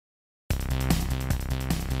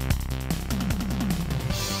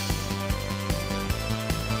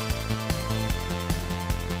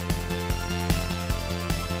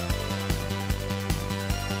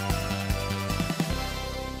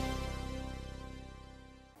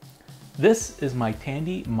This is my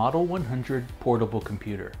Tandy Model 100 portable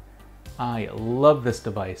computer. I love this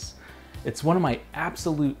device. It's one of my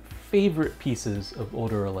absolute favorite pieces of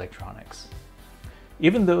older electronics.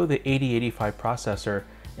 Even though the 8085 processor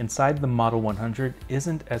inside the Model 100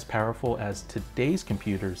 isn't as powerful as today's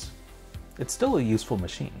computers, it's still a useful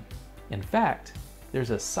machine. In fact,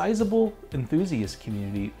 there's a sizable enthusiast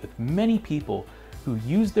community with many people who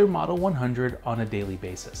use their Model 100 on a daily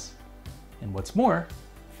basis. And what's more,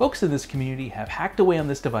 folks in this community have hacked away on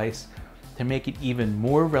this device to make it even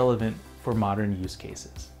more relevant for modern use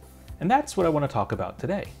cases. And that's what I want to talk about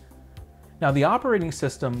today. Now, the operating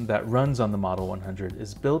system that runs on the Model 100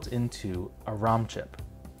 is built into a ROM chip.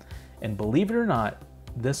 And believe it or not,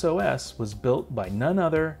 this OS was built by none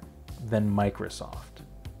other than Microsoft.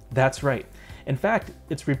 That's right. In fact,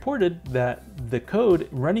 it's reported that the code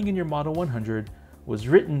running in your Model 100 was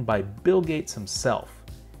written by Bill Gates himself.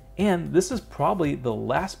 And this is probably the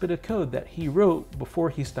last bit of code that he wrote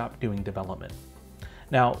before he stopped doing development.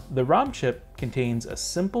 Now, the ROM chip contains a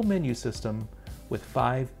simple menu system with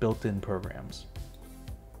 5 built-in programs.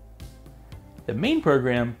 The main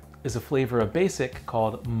program is a flavor of BASIC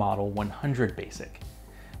called Model 100 BASIC.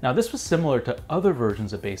 Now, this was similar to other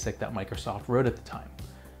versions of BASIC that Microsoft wrote at the time,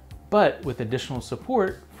 but with additional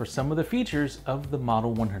support for some of the features of the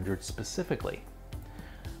Model 100 specifically.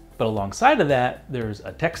 But alongside of that, there's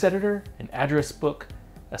a text editor, an address book,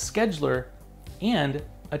 a scheduler, and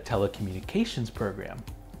a telecommunications program.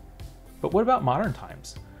 But what about modern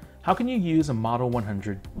times? How can you use a Model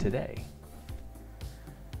 100 today?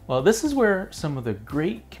 Well, this is where some of the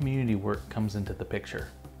great community work comes into the picture.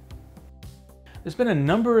 There's been a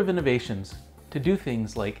number of innovations to do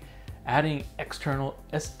things like adding external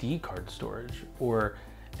SD card storage or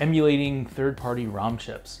emulating third-party ROM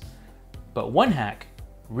chips. But one hack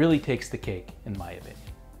really takes the cake, in my opinion.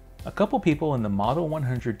 A couple people in the Model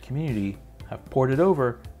 100 community have ported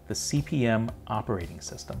over the CPM operating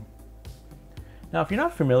system. Now, if you're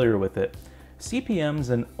not familiar with it, CPM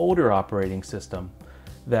is an older operating system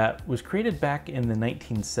that was created back in the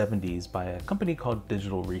 1970s by a company called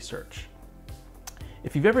Digital Research.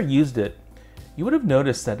 If you've ever used it, you would have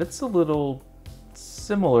noticed that it's a little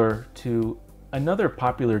similar to another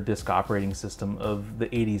popular disk operating system of the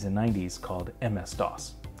 80s and 90s called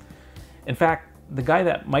MS-DOS. In fact, the guy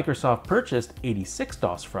that Microsoft purchased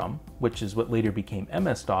 86DOS from, which is what later became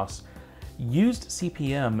MS-DOS, used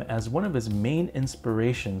CPM as one of his main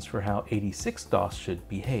inspirations for how 86DOS should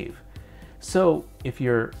behave. So if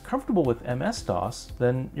you're comfortable with MS-DOS,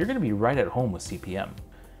 then you're going to be right at home with CPM.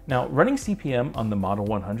 Now, running CPM on the Model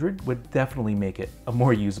 100 would definitely make it a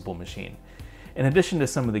more usable machine. In addition to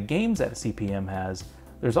some of the games that CPM has,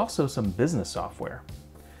 there's also some business software.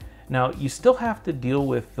 Now, you still have to deal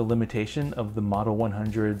with the limitation of the Model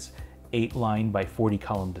 100's 8-line by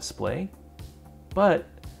 40-column display, but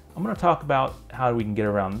I'm going to talk about how we can get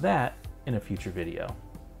around that in a future video.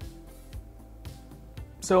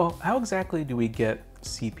 So how exactly do we get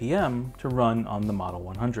CPM to run on the Model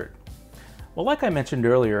 100? Well, like I mentioned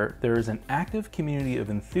earlier, there is an active community of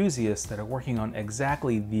enthusiasts that are working on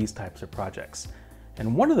exactly these types of projects.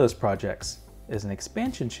 And one of those projects is an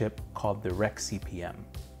expansion chip called the REXCPM.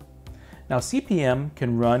 Now, CPM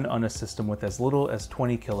can run on a system with as little as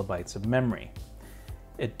 20 kilobytes of memory.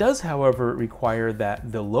 It does, however, require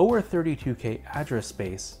that the lower 32K address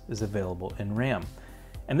space is available in RAM.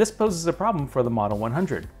 And this poses a problem for the Model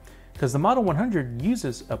 100, because the Model 100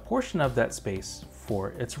 uses a portion of that space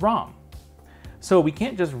for its ROM. So we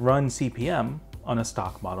can't just run CPM on a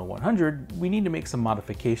stock Model 100, we need to make some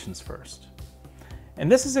modifications first. And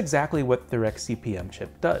this is exactly what the REXCPM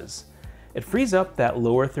chip does. It frees up that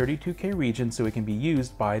lower 32K region so it can be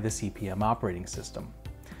used by the CPM operating system.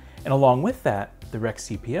 And along with that, the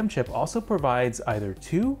REXCPM chip also provides either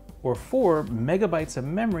 2 or 4 megabytes of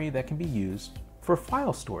memory that can be used for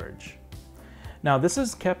file storage. Now, this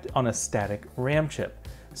is kept on a static RAM chip.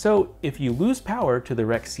 So if you lose power to the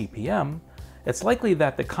REXCPM, it's likely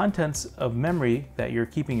that the contents of memory that you're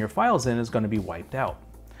keeping your files in is going to be wiped out.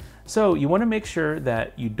 So you want to make sure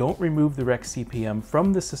that you don't remove the REXCPM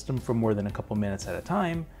from the system for more than a couple minutes at a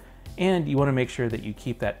time, and you want to make sure that you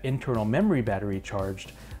keep that internal memory battery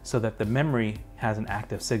charged so that the memory has an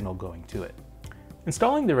active signal going to it.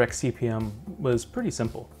 Installing the REXCPM was pretty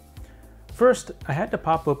simple. First, I had to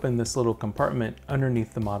pop open this little compartment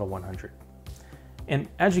underneath the Model 100. And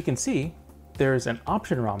as you can see, there's an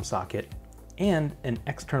option ROM socket and an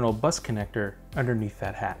external bus connector underneath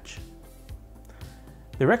that hatch.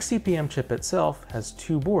 The REXCPM chip itself has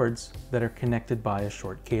 2 boards that are connected by a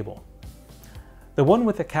short cable. The one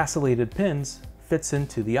with the castellated pins fits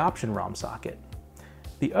into the option ROM socket.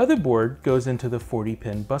 The other board goes into the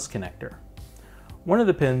 40-pin bus connector. One of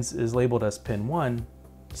the pins is labeled as pin 1,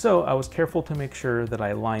 so I was careful to make sure that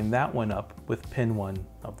I lined that one up with pin 1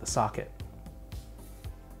 of the socket.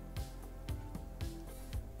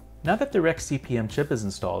 Now that the REXCPM chip is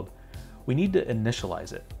installed, we need to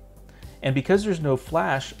initialize it. And because there's no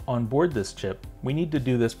flash on board this chip, we need to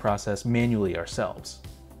do this process manually ourselves.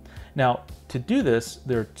 Now, to do this,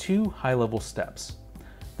 there are two high-level steps.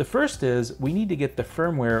 The first is we need to get the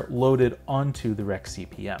firmware loaded onto the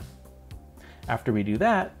REXCPM. After we do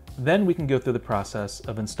that, then we can go through the process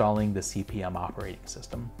of installing the CPM operating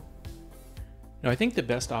system. Now, I think the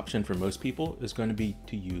best option for most people is going to be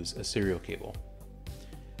to use a serial cable.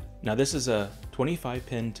 Now, this is a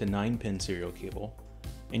 25-pin to 9-pin serial cable,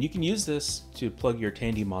 and you can use this to plug your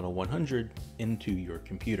Tandy Model 100 into your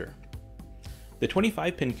computer. The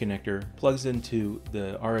 25-pin connector plugs into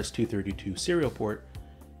the RS-232 serial port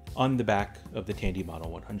on the back of the Tandy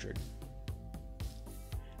Model 100.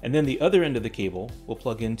 And then the other end of the cable will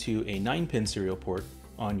plug into a 9-pin serial port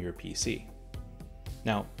on your PC.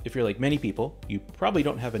 Now, if you're like many people, you probably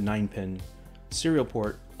don't have a 9-pin serial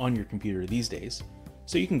port on your computer these days,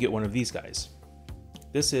 so you can get one of these guys.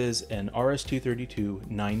 This is an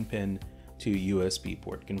RS-232 9-pin to USB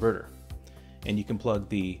port converter. And you can plug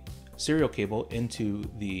the serial cable into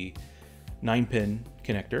the 9-pin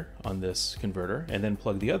connector on this converter and then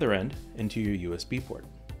plug the other end into your USB port.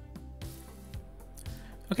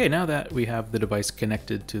 Okay, now that we have the device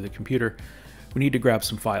connected to the computer, we need to grab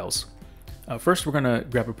some files. First, we're going to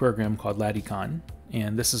grab a program called LADICON,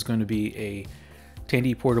 and this is going to be a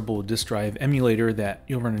Tandy portable disk drive emulator that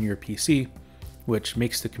you'll run on your PC, which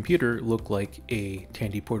makes the computer look like a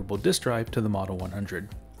Tandy portable disk drive to the Model 100.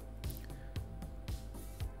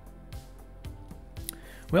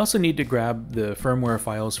 We also need to grab the firmware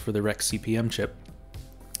files for the REXCPM chip.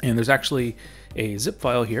 And there's actually a zip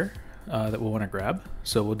file here that we'll want to grab.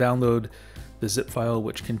 So we'll download the zip file,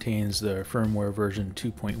 which contains the firmware version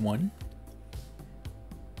 2.1.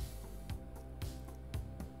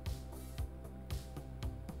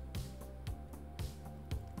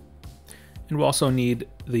 And we'll also need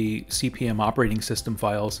the CPM operating system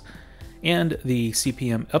files and the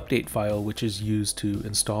CPM update file, which is used to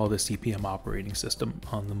install the CPM operating system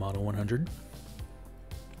on the Model 100.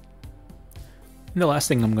 And the last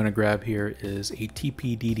thing I'm going to grab here is a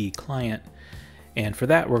TPDD client, and for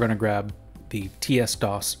that we're going to grab the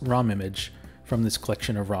TS-DOS ROM image from this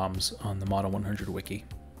collection of ROMs on the Model 100 wiki.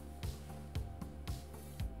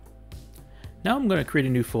 Now I'm going to create a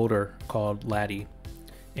new folder called LADI,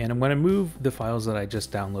 and I'm going to move the files that I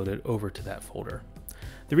just downloaded over to that folder.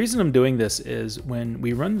 The reason I'm doing this is when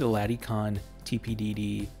we run the LADICON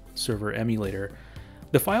TPDD server emulator,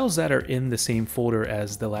 the files that are in the same folder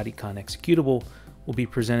as the LADICON executable will be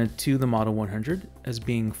presented to the Model 100 as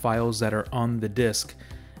being files that are on the disk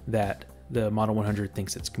that the Model 100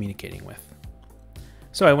 thinks it's communicating with.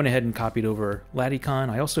 So I went ahead and copied over LADICON.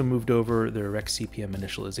 I also moved over the REXCPM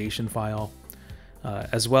initialization file,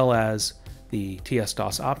 as well as the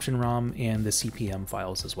TS-DOS option ROM and the CPM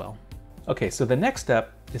files as well. Okay, so the next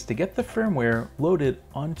step is to get the firmware loaded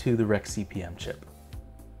onto the REXCPM chip.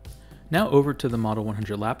 Now over to the Model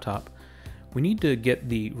 100 laptop, we need to get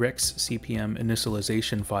the REXCPM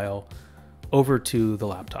initialization file over to the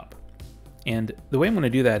laptop. And the way I'm going to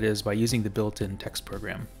do that is by using the built-in text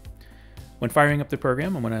program. When firing up the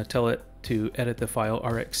program, I'm going to tell it to edit the file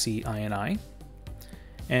REXCINI,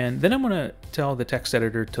 and then I'm going to tell the text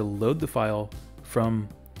editor to load the file from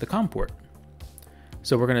the COM port.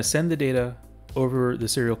 So we're going to send the data over the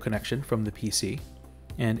serial connection from the PC,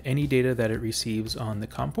 and any data that it receives on the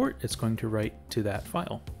COM port, it's going to write to that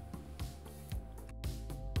file.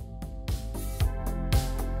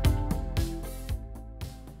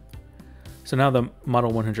 So now the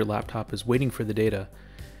Model 100 laptop is waiting for the data,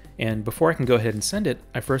 and before I can go ahead and send it,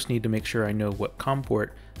 I first need to make sure I know what COM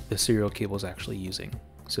port the serial cable is actually using.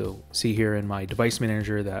 So see here in my device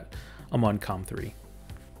manager that I'm on COM3.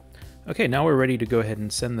 Okay, now we're ready to go ahead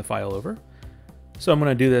and send the file over. So I'm going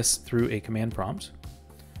to do this through a command prompt.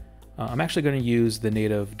 I'm actually going to use the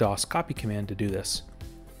native DOS copy command to do this.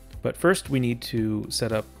 But first we need to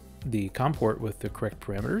set up the COM port with the correct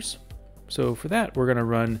parameters. So for that, we're going to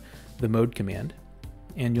run the mode command.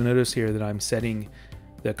 And you'll notice here that I'm setting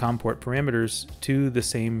the COM port parameters to the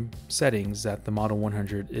same settings that the Model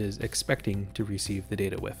 100 is expecting to receive the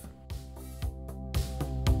data with.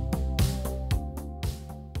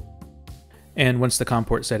 And once the COM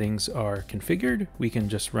port settings are configured, we can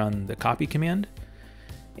just run the copy command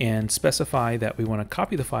and specify that we want to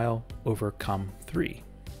copy the file over COM3.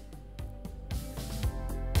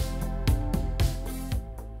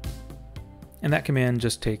 And that command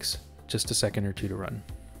just takes just a second or two to run.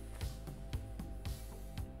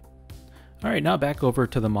 All right, now back over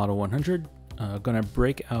to the Model 100. Going to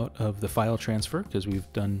break out of the file transfer because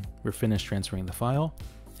we're finished transferring the file.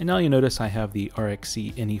 And now you notice I have the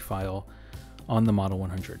REXCPM file on the Model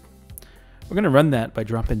 100. We're going to run that by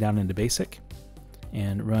dropping down into Basic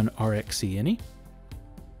and run REXCPM.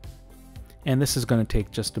 And this is going to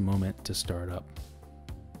take just a moment to start up.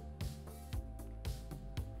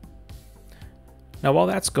 Now while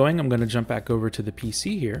that's going, I'm going to jump back over to the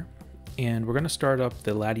PC here, and we're going to start up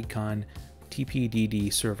the LADICON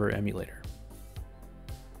TPDD server emulator.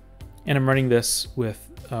 And I'm running this with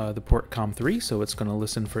the port COM3, so it's going to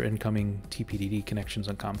listen for incoming TPDD connections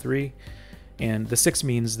on COM3. And the 6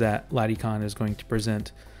 means that LADICON is going to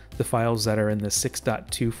present the files that are in the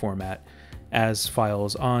 6.2 format as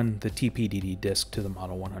files on the TPDD disk to the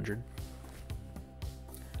Model 100.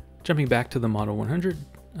 Jumping back to the Model 100,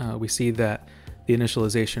 we see that the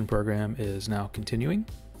initialization program is now continuing.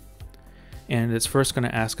 And it's first going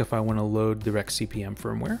to ask if I want to load the REXCPM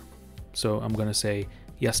firmware. So I'm going to say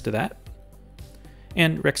yes to that.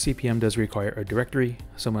 And REXCPM does require a directory,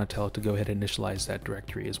 so I'm going to tell it to go ahead and initialize that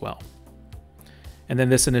directory as well. And then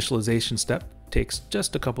this initialization step takes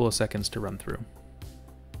just a couple of seconds to run through.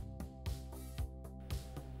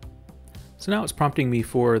 So now it's prompting me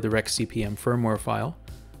for the REXCPM firmware file.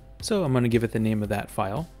 So I'm going to give it the name of that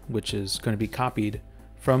file, which is going to be copied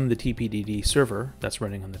from the TPDD server that's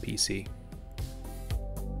running on the PC.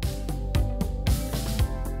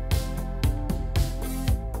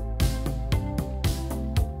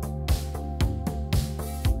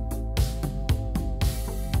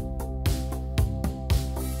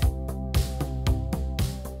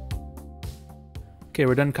 Okay,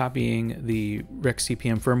 we're done copying the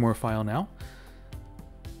REXCPM firmware file now.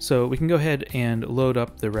 So we can go ahead and load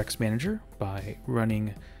up the Rex Manager by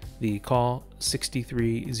running the call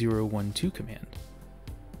 63012 command.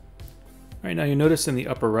 All right, now you notice in the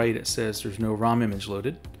upper right it says there's no ROM image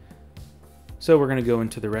loaded. So we're going to go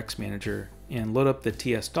into the Rex Manager and load up the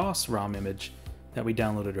TS-DOS ROM image that we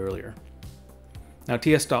downloaded earlier. Now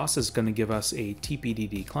TS-DOS is going to give us a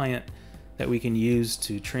TPDD client that we can use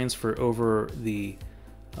to transfer over the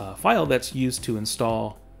file that's used to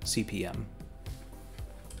install CPM.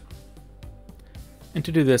 And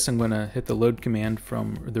to do this, I'm going to hit the load command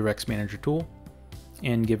from the Rex Manager tool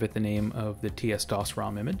and give it the name of the TS-DOS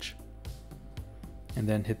ROM image, and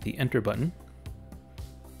then hit the enter button.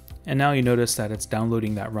 And now you notice that it's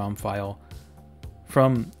downloading that ROM file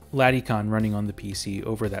from LADICON running on the PC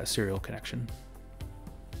over that serial connection.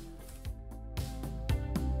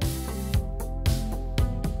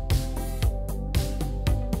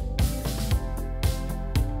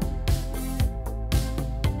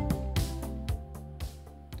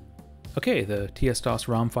 Okay, the TS-DOS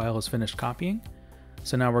ROM file is finished copying,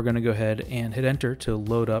 so now we're going to go ahead and hit enter to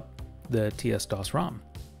load up the TS-DOS ROM.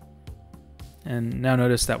 And now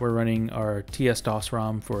notice that we're running our TS-DOS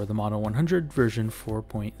ROM for the Model 100 version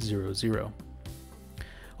 4.00.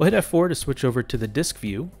 We'll hit F4 to switch over to the disk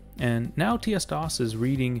view, and now TS-DOS is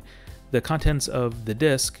reading the contents of the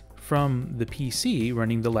disk from the PC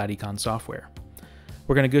running the LADICON software.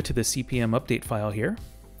 We're going to go to the CPM update file here,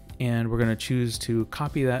 and we're going to choose to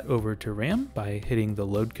copy that over to RAM by hitting the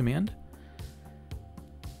load command.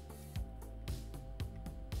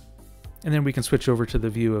 And then we can switch over to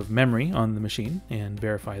the view of memory on the machine and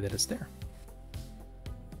verify that it's there.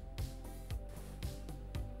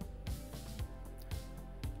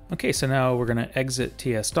 Okay, so now we're going to exit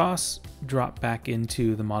TS-DOS, drop back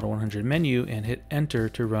into the Model 100 menu, and hit enter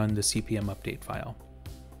to run the CPM update file.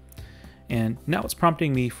 And now it's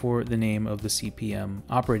prompting me for the name of the CPM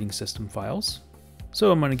operating system files. So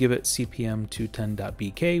I'm going to give it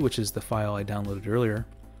cpm210.bk, which is the file I downloaded earlier.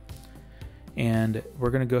 And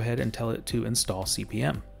we're going to go ahead and tell it to install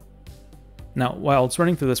CPM. Now, while it's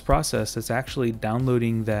running through this process, it's actually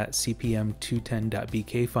downloading that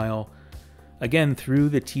cpm210.bk file again through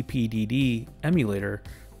the TPDD emulator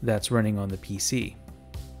that's running on the PC.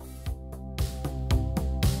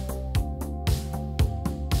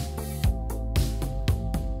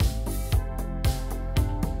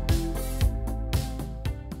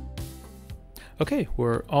 Okay,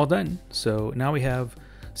 we're all done. So now we have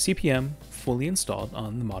CPM fully installed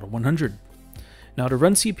on the Model 100. Now to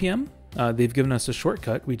run CPM, they've given us a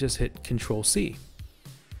shortcut. We just hit Control-C.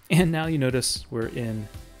 And now you notice we're in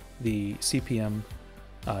the CPM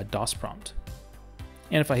DOS prompt.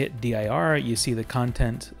 And if I hit dir, you see the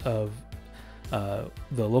content of the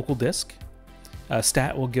local disk.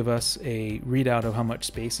 Stat will give us a readout of how much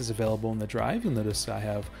space is available in the drive. You'll notice I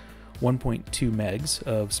have 1.2 megs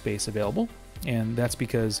of space available. And that's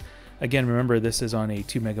because Again, remember this is on a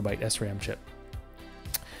 2 MB SRAM chip.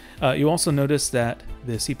 You also notice that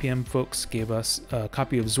the CPM folks gave us a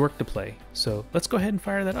copy of Zork to play, so let's go ahead and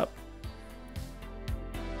fire that up.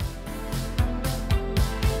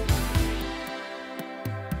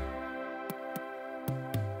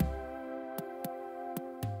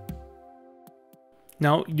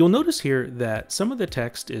 Now, you'll notice here that some of the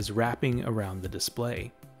text is wrapping around the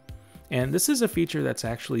display. And this is a feature that's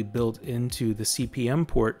actually built into the CPM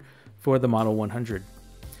port for the Model 100.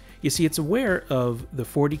 You see, it's aware of the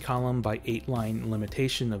 40 column by 8 line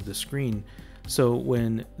limitation of the screen. So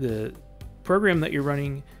when the program that you're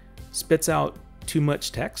running spits out too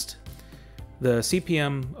much text, the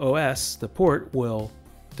CPM OS, the port, will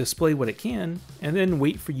display what it can and then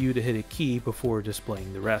wait for you to hit a key before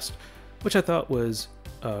displaying the rest, which I thought was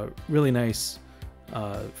a really nice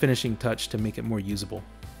finishing touch to make it more usable.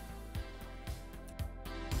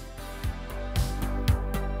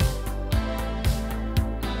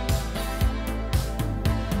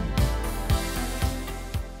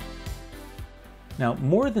 Now,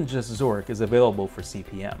 more than just Zork is available for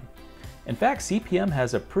CPM. In fact, CPM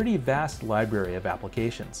has a pretty vast library of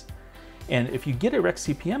applications. And if you get a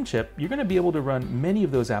REXCPM chip, you're going to be able to run many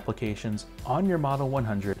of those applications on your Model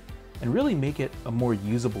 100 and really make it a more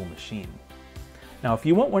usable machine. Now, if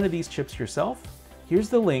you want one of these chips yourself, here's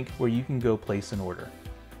the link where you can go place an order.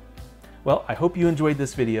 Well, I hope you enjoyed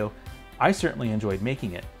this video. I certainly enjoyed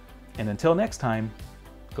making it. And until next time,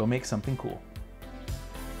 go make something cool.